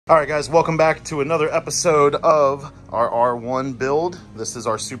All right, guys, welcome back to another episode of our R1 build. This is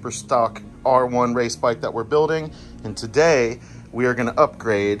our super stock R1 race bike that we're building. And today we are gonna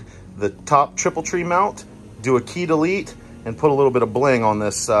upgrade the top triple tree mount, do a key delete, and put a little bit of bling on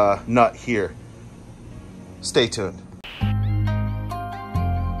this nut here. Stay tuned.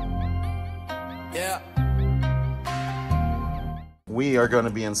 Yeah. We are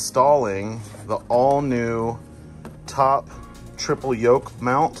gonna be installing the all new top triple yoke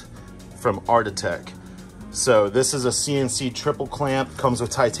mount from Artitek. So this is a CNC triple clamp, comes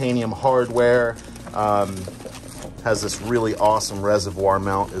with titanium hardware, has this really awesome reservoir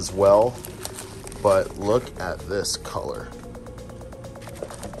mount as well. But look at this color.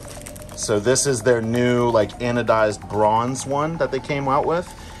 So this is their new like anodized bronze one that they came out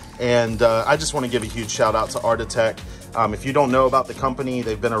with. And I just want to give a huge shout out to Artitek. If you don't know about the company,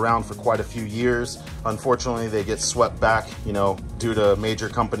 they've been around for quite a few years. Unfortunately, they get swept back, you know, due to major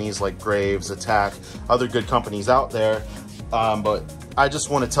companies like Graves, Attack, other good companies out there. But I just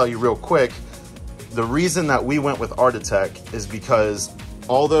want to tell you real quick, the reason that we went with Artitek is because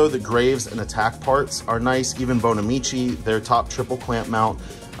although the Graves and Attack parts are nice, even Bonamici, their top triple clamp mount,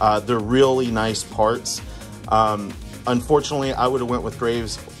 they're really nice parts. Unfortunately, I would have went with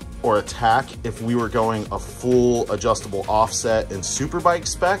Graves or Attack if we were going a full adjustable offset and superbike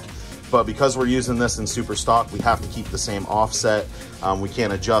spec, but because we're using this in super stock, we have to keep the same offset. We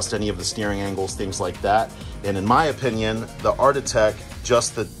can't adjust any of the steering angles, things like that. And in my opinion, the Artitek,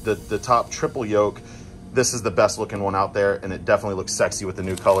 just the top triple yoke, this is the best looking one out there, and it definitely looks sexy with the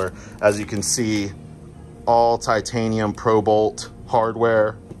new color. As you can see, all titanium Pro Bolt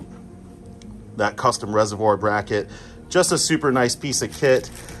hardware, that custom reservoir bracket, just a super nice piece of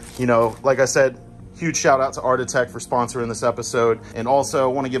kit. You know, like I said, huge shout out to Artitek for sponsoring this episode. And also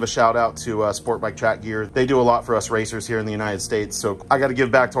want to give a shout out to Sport Bike Track Gear. They do a lot for us racers here in the United States. So I got to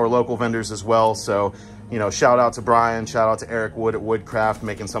give back to our local vendors as well. So, you know, shout out to Brian, shout out to Eric Wood at Woodcraft,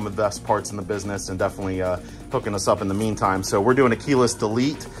 making some of the best parts in the business and definitely hooking us up in the meantime. So we're doing a keyless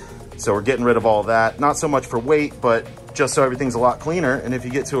delete. So we're getting rid of all that. Not so much for weight, but just so everything's a lot cleaner. And if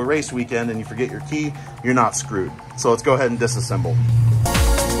you get to a race weekend and you forget your key, you're not screwed. So let's go ahead and disassemble.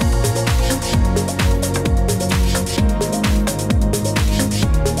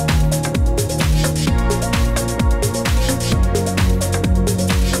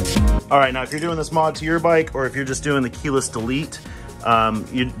 All right, now if you're doing this mod to your bike or if you're just doing the keyless delete,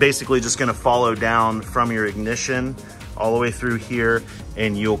 you're basically just gonna follow down from your ignition all the way through here,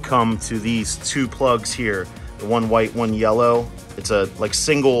 and you'll come to these two plugs here, the one white, one yellow. It's a like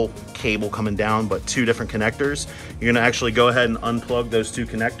single cable coming down, but two different connectors. You're gonna actually go ahead and unplug those two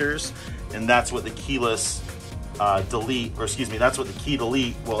connectors, and that's what the keyless delete, or excuse me, that's what the key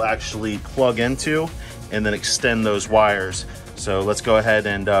delete will actually plug into and then extend those wires. So let's go ahead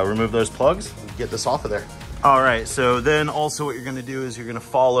and remove those plugs and get this off of there. All right, so then also what you're gonna do is you're gonna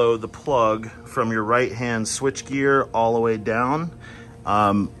follow the plug from your right-hand switch gear all the way down.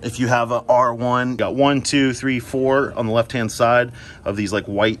 If you have a R1, you got 1, 2, 3, 4 on the left-hand side of these like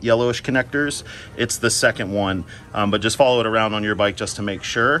white yellowish connectors. It's the second one, but just follow it around on your bike just to make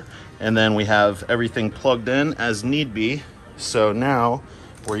sure. And then we have everything plugged in as need be. So now,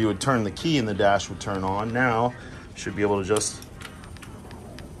 where you would turn the key and the dash would turn on, now you should be able to just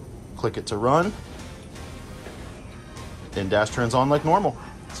click it to run, and dash turns on like normal.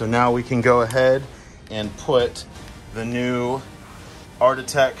 So now we can go ahead and put the new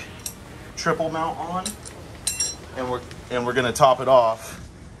Artitek triple mount on, and we're gonna top it off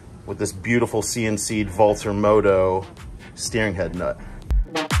with this beautiful CNC'd Valtermoto steering head nut.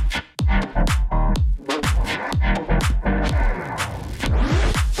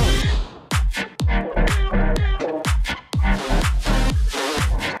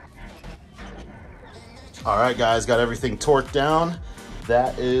 All right, guys, got everything torqued down.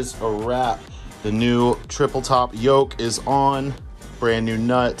 That is a wrap. The new triple top yoke is on, brand new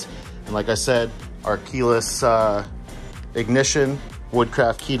nut. And like I said, our keyless ignition,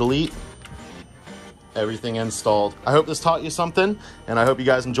 Woodcraft key delete, everything installed. I hope this taught you something, and I hope you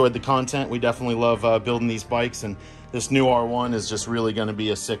guys enjoyed the content. We definitely love building these bikes, and this new R1 is just really gonna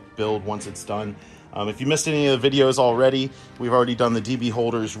be a sick build once it's done. If you missed any of the videos already, we've already done the DB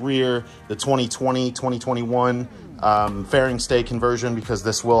holders rear, the 2020, 2021 fairing stay conversion, because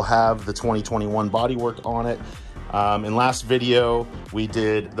this will have the 2021 bodywork on it. In last video, we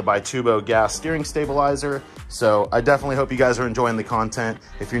did the Bitubo gas steering stabilizer. So I definitely hope you guys are enjoying the content.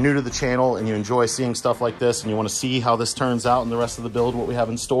 If you're new to the channel and you enjoy seeing stuff like this and you want to see how this turns out in the rest of the build, what we have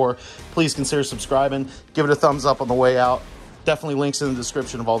in store, please consider subscribing. Give it a thumbs up on the way out. Definitely links in the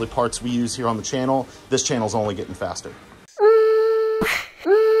description of all the parts we use here on the channel. This channel's only getting faster.